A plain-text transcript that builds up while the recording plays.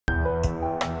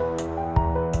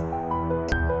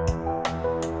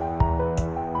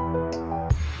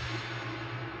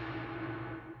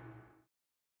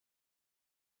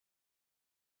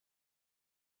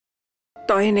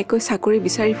তই এনেকৈ চাকৰি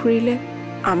বিচাৰি ফুৰিলে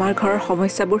আমাৰ ঘৰৰ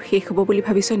সমস্যাবোৰ শেষ হ'ব বুলি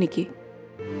ভাবিছ নেকি?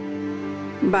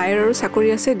 বায়েৰৰো চাকৰি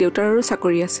আছে, দেউতাৰৰো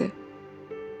চাকৰি আছে।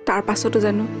 তাৰ পাছতো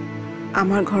জানো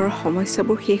আমাৰ ঘৰৰ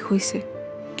সমস্যাবোৰ শেষ হৈছে।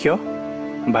 কিয়?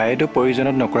 বায়েতো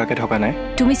প্ৰয়োজনত নকৰাকৈ থকা নাই।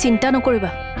 তুমি চিন্তা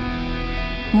নকৰিবা,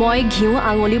 মই ঘিউ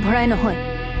আঙুলি ভৰাই নহয়,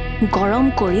 গৰম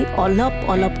কৰি অলপ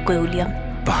অলপকৈ উলিয়াম।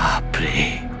 বাপৰে,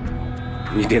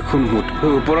 তুমি দেখোন মোতকৈ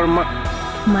ওপৰৰ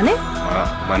মানে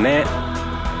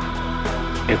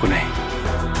একো নাই।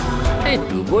 এই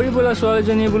দুবৰি বোলা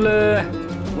ছোৱালীজনী বোলে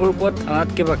মোৰ ওপৰত থানাত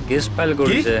কিবা কেছ ফাইল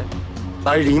কৰিছে।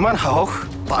 তাইৰ ইমান সাহস,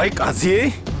 তাইক আজিয়েই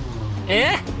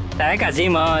তাইক আজি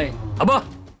মই হ'ব।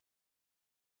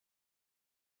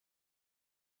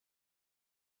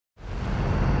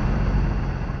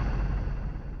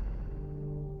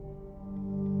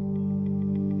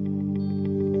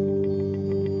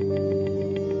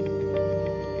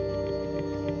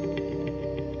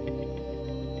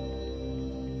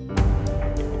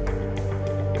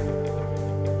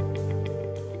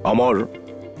 অমৰ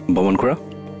বমন খুৰা,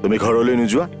 তুমি ঘৰলৈ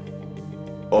নোযোৱা?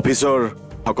 অফিচৰ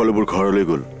সকলোবোৰ ঘৰলৈ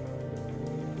গ'ল।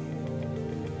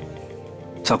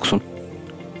 চাওকচোন,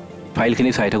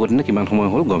 ফাইলখিনি চাই থাকোঁতে কিমান সময়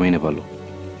হ'ল গমেই নাপালোঁ।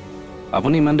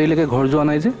 আপুনি ইমান দেৰিলৈকে ঘৰ যোৱা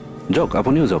নাই যে? যাওক,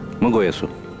 আপুনিও যাওক, মই গৈ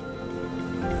আছোঁ।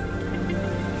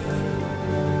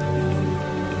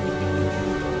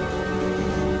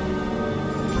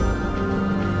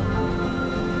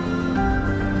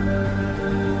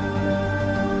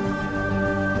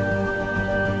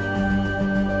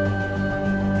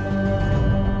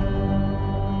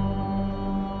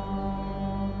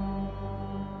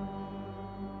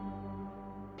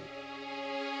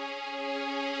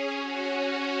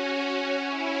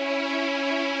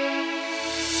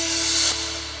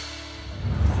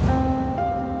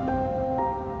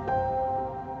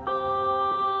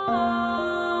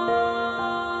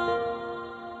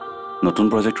 নতুন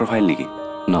প্ৰজেক্টৰ ফাইল নেকি?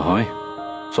 নহয়,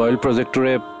 চইল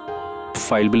প্ৰজেক্টৰে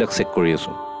ফাইলবিলাক চেক কৰি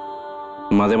আছোঁ।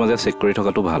 মাজে মাজে চেক কৰি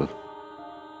থকাটো ভাল।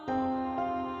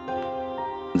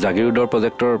 জাগিৰোডৰ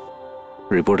প্ৰজেক্টৰ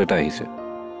ৰিপৰ্ট এটা আহিছে,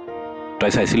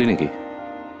 তই চাইছিলি নেকি?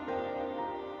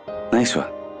 নাই চোৱা।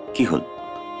 কি হ'ল?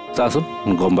 চাচোন,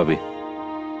 গম পাবি।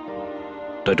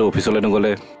 তইতো অফিচলৈ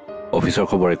নগ'লে অফিচৰ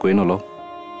খবৰ একোৱেই নলওঁ।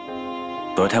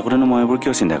 তই থাকোঁতেনো মই এইবোৰ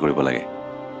কিয় চিন্তা কৰিব লাগে?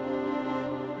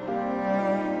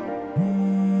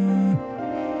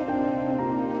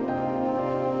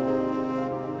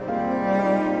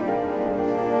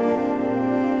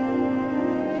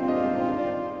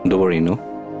 দুবৰি ন?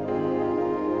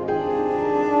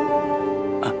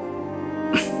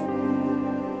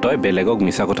 তই বেলেগক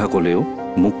মিছা কথা ক'লেও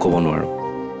মোক ক'ব নোৱাৰ।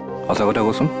 সঁচা কথা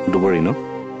কচোন, দুবৰি ন?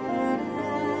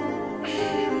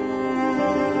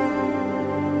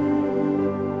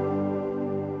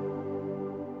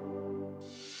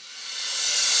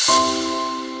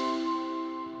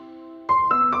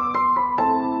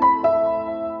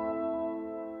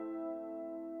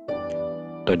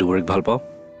 তই দুবৰিক ভাল পাওঁ?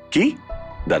 কি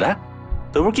দাদা,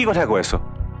 তইবোৰ কি কথা কৈ আছ?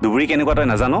 দুবৰি কেনেকুৱা তই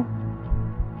নাজানো?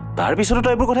 তাৰ পিছতো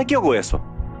তই এইবোৰ কথা কিয় কৈ আছ?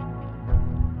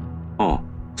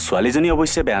 ছোৱালীজনী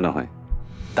অৱশ্যে বেয়া নহয়,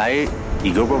 তাইৰ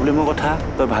ইগৰ প্ৰব্লেমৰ কথা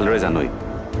তই ভালদৰে জানই।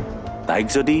 তাইক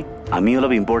যদি আমি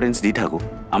অলপ ইম্পৰ্টেঞ্চ দি থাকোঁ,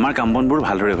 আমাৰ কাম বনবোৰ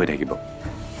ভালদৰে হৈ থাকিব।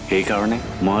 সেইকাৰণে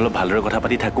মই অলপ ভালদৰে কথা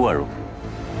পাতি থাকোঁ আৰু।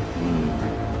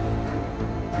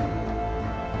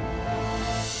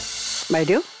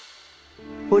 বাইদেউ,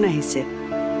 ফোন আহিছে।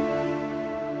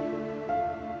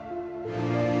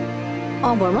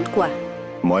 বৰ্মন কোৱা।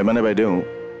 মই মানে বাইদেউ,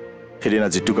 সেইদিনা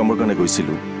যিটো কামৰ কাৰণে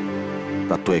গৈছিলোঁ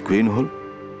তাততো একোৱেই নহ'ল।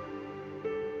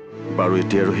 বাৰু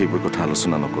এতিয়া আৰু সেইবোৰ কথা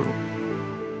আলোচনা নকৰোঁ,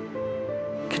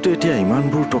 কিন্তু এতিয়া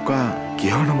ইমানবোৰ টকা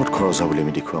কিহৰ নামত খৰচ হোৱা বুলি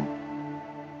আমি দেখুৱাম?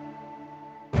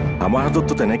 আমাৰ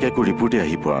হাতততো তেনেকৈ একো ৰিপৰ্টে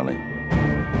আহি পৰা নাই।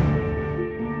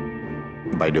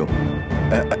 বাইদেউ,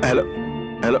 হেল্ল'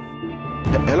 হেল্ল'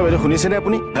 হেল্ল' বাইদেউ, শুনিছেনে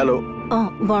আপুনি? হেল্ল'।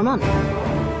 বৰ্মন,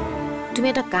 তুমি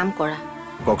এটা কাম কৰা।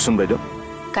 কওকচোন বাইদেউ।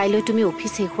 কাইলৈ তুমি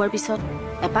অফিচ শেষ হোৱাৰ পিছত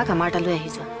এপাক আমাৰ তালৈ আহি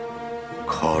যোৱা।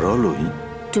 ঘৰলৈ?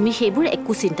 তুমি সেইবোৰ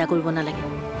একো চিন্তা কৰিব নালাগে,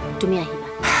 তুমি আহিবা।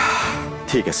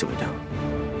 ঠিক আছে বাইদেউ।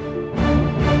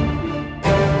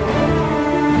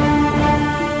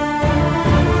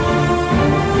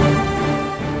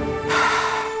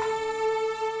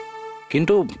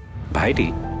 কিন্তু ভাইটি,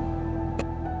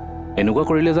 এনেকুৱা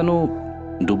কৰিলে জানো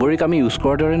দুবৰিক আমি ইউজ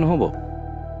কৰাৰ দৰে নহ'ব?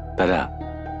 দাদা,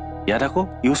 ইয়াত আকৌ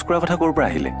ইউজ কৰাৰ কথা ক'ৰ পৰা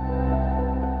আহিলে?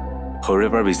 সৰুৰে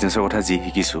পৰা বিজনেছৰ কথা যি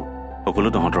শিকিছোঁ সকলো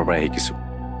তহঁতৰ পৰাই শিকিছোঁ।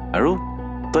 আৰু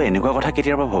তই এনেকুৱা কথা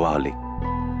কেতিয়াৰ পৰা ভবা হ'লি?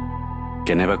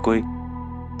 কেনেবাকৈ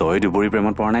তই দুবৰি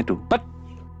প্ৰেমত পৰা নাইতো?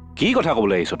 কি কথা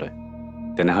ক'বলৈ আহিছ তই?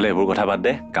 তেনেহ'লে এইবোৰ কথা বাদ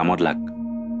দে, কামত লাগ।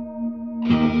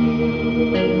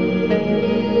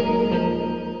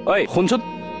 ঐ শুনচোন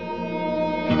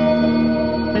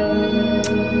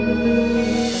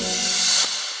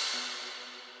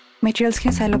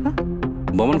মেটেৰিয়েলছখিনি চাই ল'বা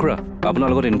বমন খুৰা আপোনাৰ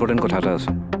লগত ইম্পৰ্টেণ্ট কথা এটা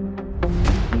আছে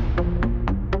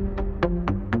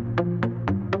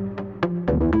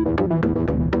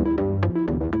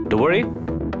দুবৰী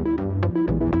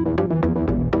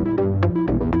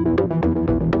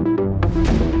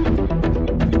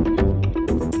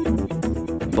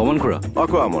বমন খুৰা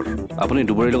আকৌ আমৰ আপুনি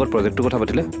দুবৰীৰ লগত প্ৰজেক্টটোৰ কথা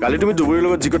পাতিলে কালি তুমি দুবৰীৰ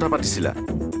লগত যি কথা পাতিছিলা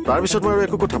তাৰপিছত মই আৰু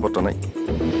একো কথা পতা নাই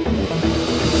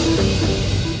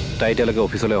তাই এতিয়ালৈকে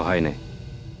অফিচলৈ অহাই নাই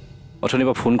অথনিৰ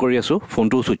পৰা ফোন কৰি আছোঁ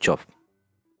ফোনটোও ছুইচ অফ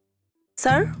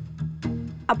স্যাৰ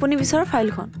আপুনি বিচৰা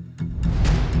ফাইলখন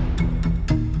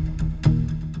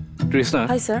কৃষ্ণা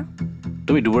হয় স্যাৰ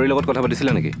তুমি দুবৰীৰ লগত কথা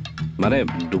পাতিছিলা নেকি মানে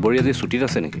দুবৰী আজি ছুটিত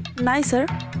আছে নেকি নাই স্যাৰ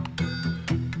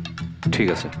ঠিক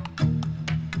আছে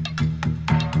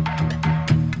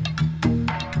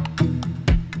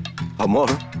অমৰ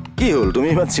কি হ'ল তুমি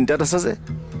ইমান চিন্তাত আছা যে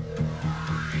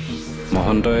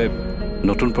মহন্তই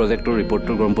নতুন প্ৰজেক্টৰ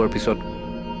ৰিপৰ্টটো গম পোৱাৰ পিছত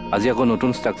আজি আকৌ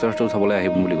নতুন ষ্ট্ৰাকচাৰটো চাবলৈ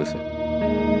আহিম বুলি কৈছে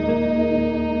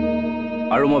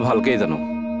আৰু মই ভালকেই জানো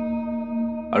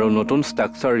আৰু নতুন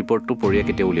ষ্ট্ৰাকচাৰ ৰিপৰ্টটো পৰিয়ে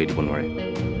কেতিয়াও উলিয়াই দিব নোৱাৰে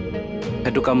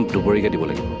সেইটো কাম দুবৰীকে দিব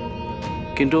লাগিব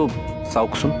কিন্তু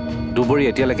চাওকচোন দুবৰী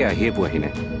এতিয়ালৈকে আহিয়ে পোৱাহি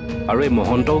নাই আৰু এই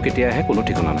মহন্তও কেতিয়া আহে কোনো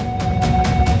ঠিকনা নাই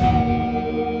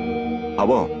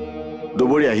হ'ব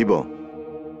দুবৰী আহিব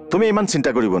তুমি ইমান চিন্তা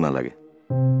কৰিব নালাগে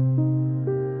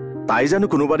তাই জানো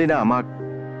কোনোবা দিনা আমাক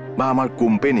বা আমাৰ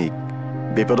কোম্পানীক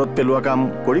বিপদত পেলোৱা কাম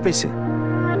কৰি পাইছে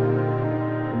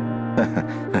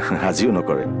আজিও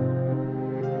নকৰে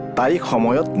তাই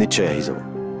সময়ত নিশ্চয় আহি যাব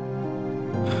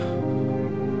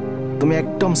তুমি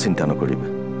একদম চিন্তা নকৰিবা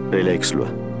ৰিলেক্স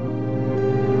লোৱা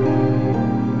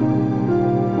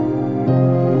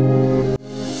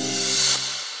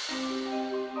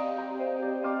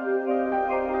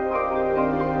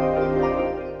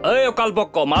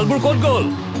কালপক্ক মালবোৰ ক'ত গ'ল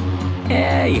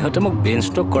ইহঁতে মোক ব্ৰেইন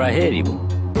ষ্ট্ৰক কৰাহে এৰিব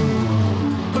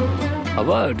হ'ব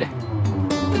আৰু দে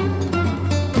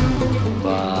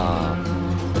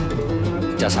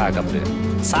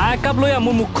চাহ একাপ লৈ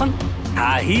মোৰ মুখখন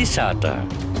হাঁহি চাহ তাৰ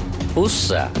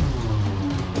উচ্চা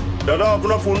দাদা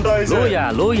আপোনাৰ ফোনটা আহিছে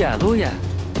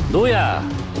লৈয়া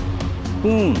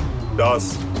দাস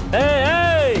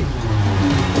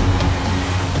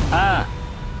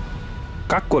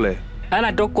কাক ক'লে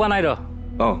নাই তোক কোৱা নাই ৰ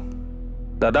অঁ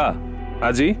দাদা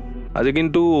আজি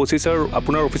কিন্তু অচি ছাৰ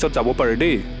আপোনাৰ অফিচত যাব পাৰে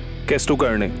দেই কেছটোৰ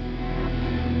কাৰণে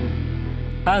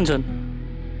আনচোন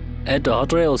এই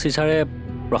তহঁতৰে অচি ছাৰে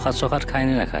প্ৰসাদ চসাদ খায়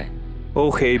নে নাখায়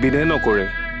সেইবিধে নকৰে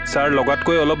ছাৰ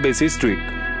লগাতকৈ অলপ বেছি ষ্ট্ৰিক্ট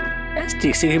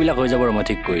সেইবিলাক হৈ যাব মই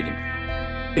ঠিক কৰি দিম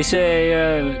পিছে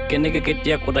কেনেকৈ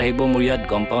কেতিয়া ক'ত আহিব মোৰ ইয়াত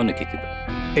গম পাওঁ নেকি কিবা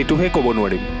সেইটোহে ক'ব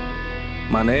নোৱাৰিম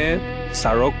মানে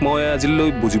ছাৰক মই আজিলৈ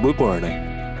বুজিবই পৰা নাই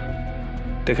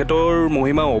তেখেতৰ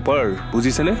মহিমা অপাৰ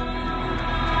বুজিছেনে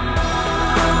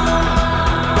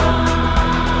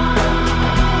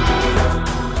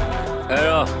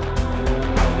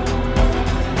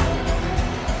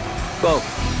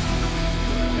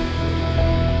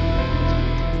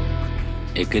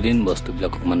একেদিন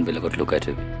বস্তুবিলাক অকণমান বেলেগত লুকাই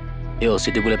থবি এই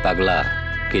অচিটি বোলে পাগলা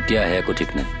কেতিয়া আহে একো ঠিক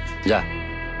নাই যা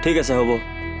ঠিক আছে হ'ব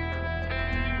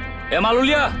মাল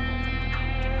উলিয়া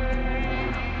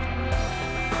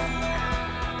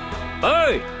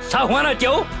ঐ চাহ হোৱা নাই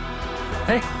এতিয়াও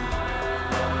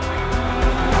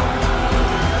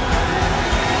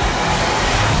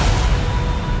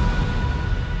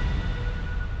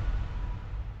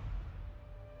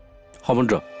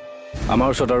সমুদ্ৰ আমাৰ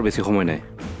ওচৰত আৰু বেছি সময় নাই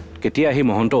কেতিয়া আহি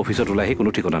মহন্ত অফিচত ওলাই আহি কোনো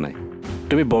ঠিকনা নাই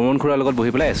তুমি বৰ্মন খুৰাৰ লগত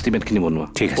বহি পেলাই এষ্টিমেটখিনি বনোৱা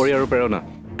পৰি আৰু প্ৰেৰণা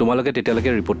তোমালোকে তেতিয়ালৈকে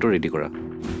ৰিপৰ্টটো ৰেডি কৰা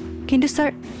কিন্তু ছাৰ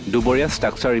দুবৰীয়া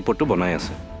ষ্ট্ৰাকচাৰ ৰিপৰ্টটো বনাই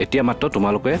আছে এতিয়া মাত্ৰ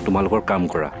তোমালোকে তোমালোকৰ কাম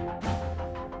কৰা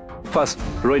ফাৰ্ষ্ট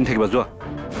ৰৈ নাথাকিবা যোৱা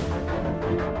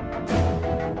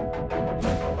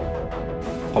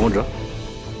সমুদ্ৰ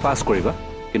পাছ কৰিবা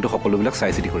কিন্তু সকলোবিলাক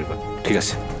চাই চিতি কৰিবা ঠিক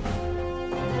আছে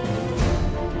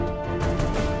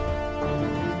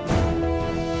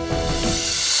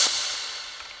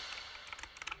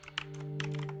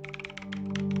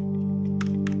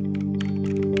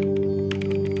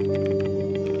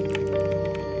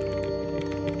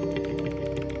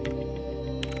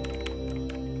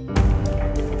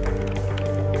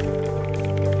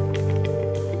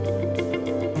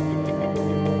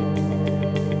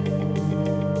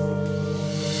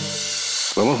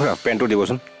পেনটো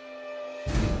দিবচোন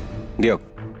দিয়ক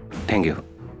থেংক ইউ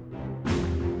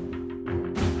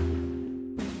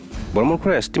বৰ্মন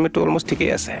খুৰাৰ এষ্টিমেটটো অলমষ্ট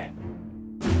ঠিকেই আছে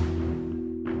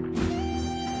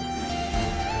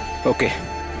অ'কে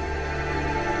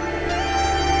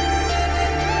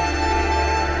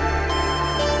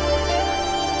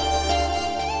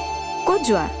ক'ত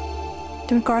যোৱা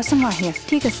তুমি কৰাচোন মই আহি আছো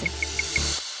ঠিক আছে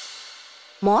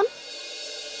মন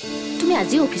তুমি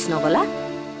আজি অফিচ নগলা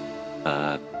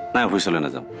নাই অফিচলৈ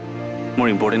নাযাওঁ মোৰ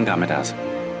ইম্পৰ্টেণ্ট কাম এটা আছে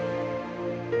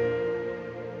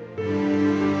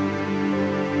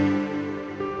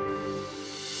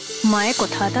মায়ে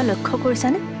কথা এটা লক্ষ্য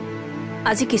কৰিছানে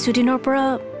আজি কিছুদিনৰ পৰা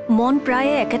মন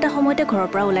প্ৰায়ে একেটা সময়তে ঘৰৰ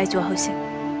পৰা ওলাই যোৱা হৈছে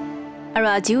আৰু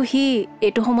আজিও সি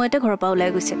এইটো সময়তে ঘৰৰ পৰা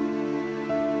ওলাই গৈছে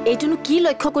এইটোনো কি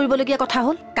লক্ষ্য কৰিবলগীয়া কথা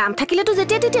হ'ল কাম থাকিলেতো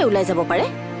যেতিয়া তেতিয়া ওলাই যাব পাৰে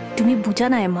তুমি বুজা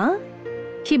নাই মা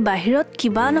সি বাহিৰত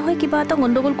কিবা নহয় কিবা এটা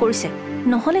গণ্ডগোল কৰিছে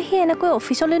নহ'লে সি এনেকৈ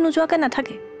অফিচলৈ নোযোৱাকৈ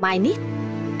নাথাকে মাইনী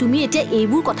তুমি এতিয়া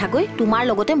এইবোৰ কথা কৈ তোমাৰ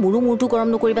লগতে মোৰো মূৰটো গৰম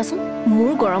নকৰিবাচোন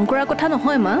মোৰ গৰম কৰাৰ কথা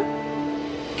নহয় মা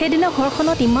সেইদিনা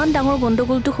ঘৰখনত ইমান ডাঙৰ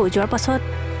গণ্ডগোলটো হৈ যোৱাৰ পাছত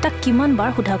তাক কিমান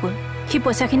বাৰ সোধা গ'ল সি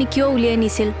পইচাখিনি কিয় উলিয়াই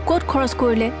নিছিল ক'ত খৰচ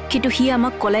কৰিলে কিন্তু সি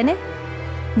আমাক ক'লেনে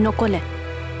নক'লে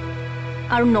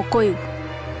আৰু নকয়ো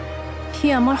সি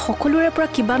আমাৰ সকলোৰে পৰা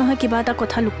কিবা নহয় কিবা এটা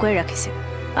কথা লুকুৱাই ৰাখিছে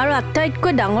আৰু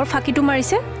আটাইতকৈ ডাঙৰ ফাঁকিটো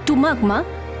মাৰিছে তোমাক মা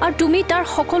আৰু তুমি তাৰ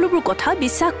সকলোবোৰ কথা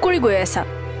বিশ্বাস কৰি গৈ আছা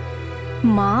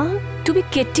মা তুমি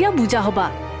কেতিয়া বুজা হ'বা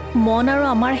মন আৰু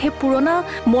আমাৰ সেই পুৰণা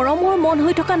মৰমৰ মন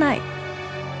হৈ থকা নাই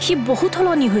সি বহুত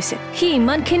সলনি হৈছে সি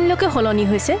ইমানখিনিলৈকে সলনি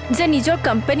হৈছে যে নিজৰ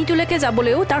কোম্পানীটোলৈকে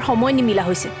যাবলৈও তাৰ সময় নিমিলা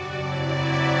হৈছে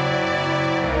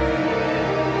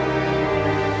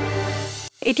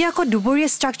এতিয়া আকৌ দুবৰীয়া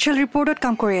ষ্ট্ৰাকচাৰেল ৰিপৰ্টত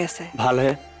কাম কৰি আছে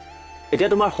ভালহে এতিয়া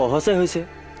তোমাৰ সহজে হৈছে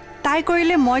তাই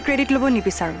কৰিলে মই ক্ৰেডিট ল'ব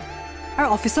নিবিচাৰোঁ আৰু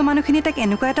অফিচৰ মানুহখিনিয়ে তাক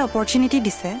এনেকুৱা এটা অপৰচুনিটি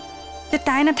দিছে যে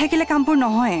তাই নাথাকিলে কামবোৰ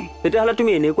নহয় তেতিয়াহ'লে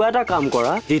তুমি এনেকুৱা এটা কাম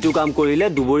কৰা যিটো কাম কৰিলে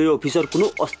দুবৰীৰ অফিচৰ কোনো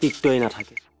অস্তিত্বই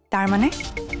নাথাকে তাৰ মানে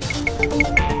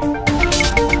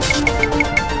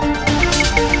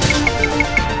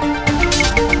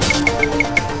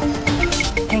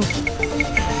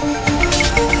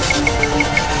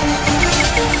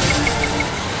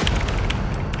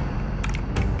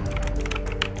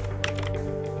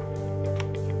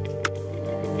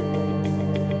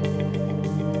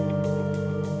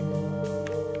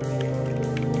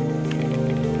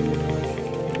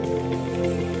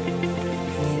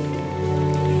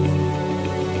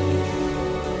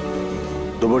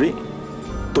দুবৰী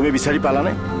তুমি বিচাৰি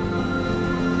পালানে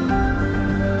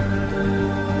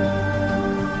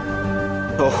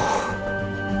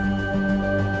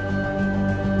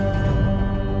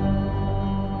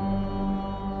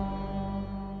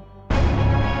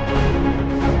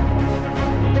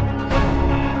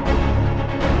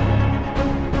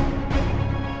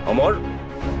অমৰ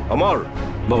অমৰ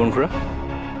ভৱন খুৰা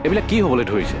এইবিলাক কি হ'বলৈ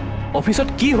ধৰিছে অফিচত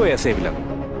কি হৈ আছে এইবিলাক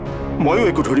ময়ো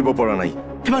একো ধৰিব পৰা নাই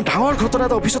ইমান ডাঙৰ ঘটনা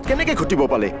এটা অফিচত কেনেকৈ ঘটিব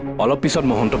পালে অলপ পিছত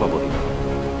মহন্ত পাবহি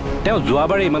তেওঁ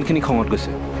যোৱাবাৰে ইমানখিনি খঙত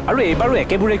গৈছে আৰু এইবাৰো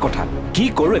একেবোৰেই কথা কি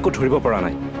কৰোঁ একো ধৰিব পৰা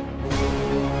নাই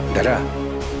দাদা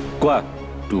কোৱা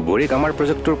দুবৰীক আমাৰ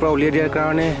প্ৰজেক্টৰ পৰা উলিয়াই দিয়াৰ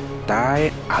কাৰণে তাই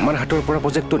আমাৰ হাতৰ পৰা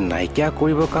প্ৰজেক্টটো নাইকিয়া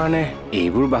কৰিবৰ কাৰণে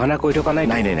এইবোৰ বাহানা কৰি থকা নাই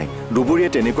নাই নাই নাই দুবৰীয়ে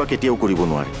তেনেকুৱা কেতিয়াও কৰিব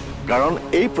নোৱাৰে কাৰণ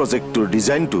এই প্ৰজেক্টটোৰ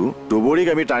ডিজাইনটো দুবৰীক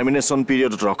আমি টাৰ্মিনেশ্যন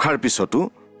পিৰিয়ডত ৰখাৰ পিছতো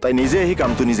তাই নিজে সেই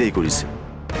কামটো নিজেই কৰিছে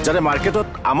যাতে মাৰ্কেটত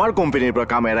আমাৰ কোম্পানীৰ পৰা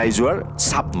কাম এৰাই যোৱাৰ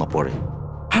চাপ নপৰে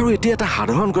আৰু এতিয়া এটা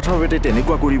সাধাৰণ কথাৰ বাবে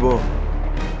তেনেকুৱা কৰিব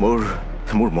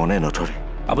মোৰ মনে নধৰে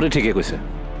আপুনি ঠিকে কৈছে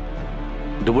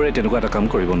দুবৰীয়ে তেনেকুৱা এটা কাম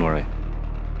কৰিব নোৱাৰে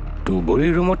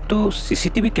দুবৰীৰ ৰুমততো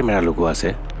CCTV কেমেৰা লগোৱা আছে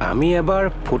আমি এবাৰ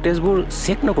ফুটেজবোৰ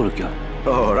চেক নকৰোঁ কিয়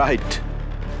ৰাইট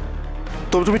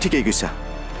তুমি ঠিকেই কৈছা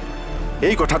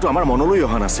এই কথাটো আমাৰ মনলৈ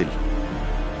অহা নাছিল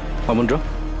সমুদ্ৰ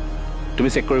তুমি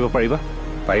চেক কৰিব পাৰিবা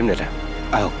পাৰিম দাদা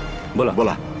আহক বলা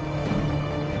বলা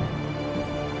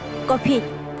কফি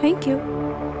থেংক ইউ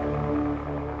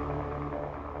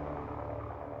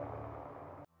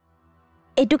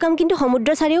এইটো কাম কিন্তু সমুদ্ৰ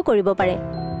ছাৰেও কৰিব পাৰে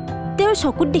তেওঁৰ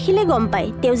চকুত দেখিলে গম পায়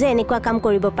তেওঁ যে এনেকুৱা কাম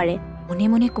কৰিব পাৰে মনে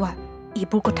মনে কোৱা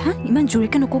এইবোৰ কথা ইমান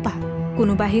জোৰকৈ নকবা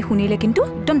কোনোবাহে শুনিলে কিন্তু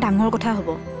একদম ডাঙৰ কথা হ'ব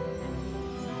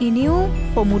এনেও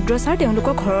সমুদ্ৰ ছাৰ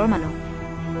তেওঁলোকৰ ঘৰৰ মানুহ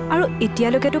আৰু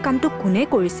এতিয়ালৈকেতো কামটো কোনে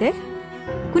কৰিছে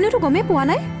কোনেতো গমেই পোৱা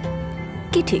নাই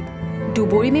কি ঠিক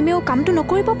দুবৰী মেমেও কামটো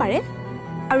নকৰিব পাৰে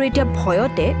আৰু এতিয়া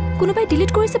ভয়তে কোনোবাই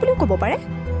ডিলিট কৰিছে বুলিও ক'ব পাৰে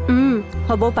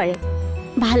হ'ব পাৰে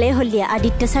ভালেই হ'ল দিয়া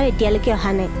আদিত্য ছাৰ এতিয়ালৈকে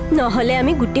অহা নাই নহ'লে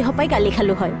আমি গোটেই সপাই গালি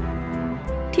খালোঁ হয়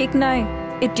ঠিক নাই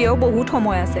এতিয়াও বহুত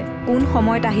সময় আছে কোন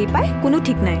সময়ত আহি পায় কোনো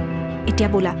ঠিক নাই এতিয়া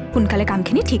বোলা সোনকালে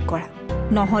কামখিনি ঠিক কৰা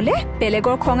নহ'লে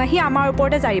বেলেগৰ খং আহি আমাৰ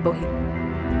ওপৰতে জাৰিবহি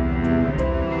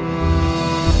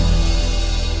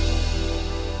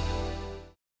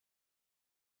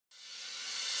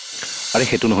আৰে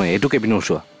সেইটো নহয় এইটো কেবিনৰ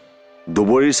চোৱা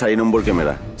দুবৰীৰ 4 নম্বৰ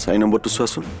কেমেৰা 4 নম্বৰটো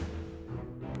চোৱাচোন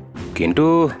কিন্তু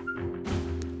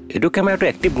এইটো কেমেৰাটো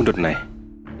এক্টিভ মোডত নাই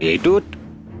এইটোত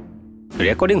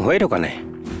ৰেকৰ্ডিং হৈয়ে থকা নাই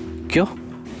কিয়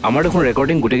আমাৰ দেখোন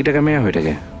ৰেকৰ্ডিং গোটেইকেইটা কেমেৰা হৈ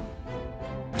থাকে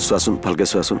চোৱাচোন ভালকৈ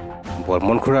চোৱাচোন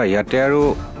বৰ্মন খুৰা ইয়াতে আৰু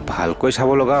ভালকৈ চাব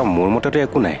লগা মোৰ মতেতো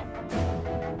একো নাই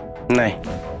নাই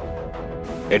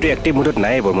এইটো এক্টিভ মুডত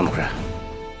নাই বৰ্মন খুৰা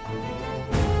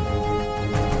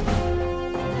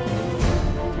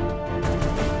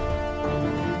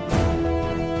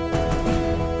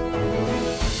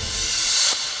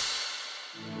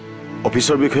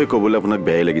অফিচৰ বিষয়ে ক'বলৈ আপোনাক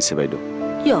বেয়াই লাগিছে বাইদেউ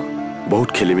কিয় বহুত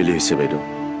খেলিমেলি হৈছে বাইদেউ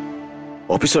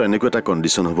অফিচৰ এনেকুৱা এটা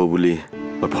কণ্ডিশ্যন হ'ব বুলি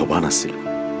মই ভবা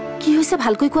নাছিলোঁ কি হৈছে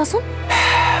ভালকৈ কোৱাচোন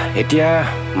এতিয়া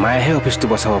মায়েহে অফিচটো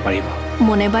বচাব পাৰিব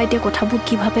মনে বা এতিয়া কথাবোৰ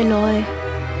কিভাৱে লয়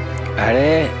আৰে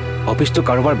অফিচটো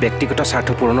কাৰোবাৰ ব্যক্তিগত স্বাৰ্থ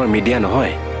পূৰণৰ মিডিয়া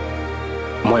নহয়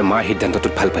মই মাৰ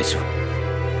সিদ্ধান্তটোত ভাল পাইছোঁ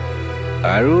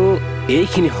আৰু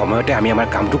এইখিনি সময়তে আমি আমাৰ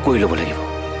কামটো কৰি ল'ব লাগিব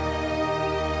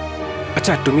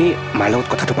আচ্ছা তুমি মাৰ লগত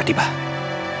কথাটো পাতিবা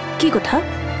কি কথা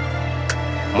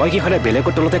মই কি সদায়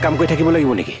বেলেগৰ তলতে কাম কৰি থাকিব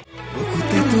লাগিব নেকি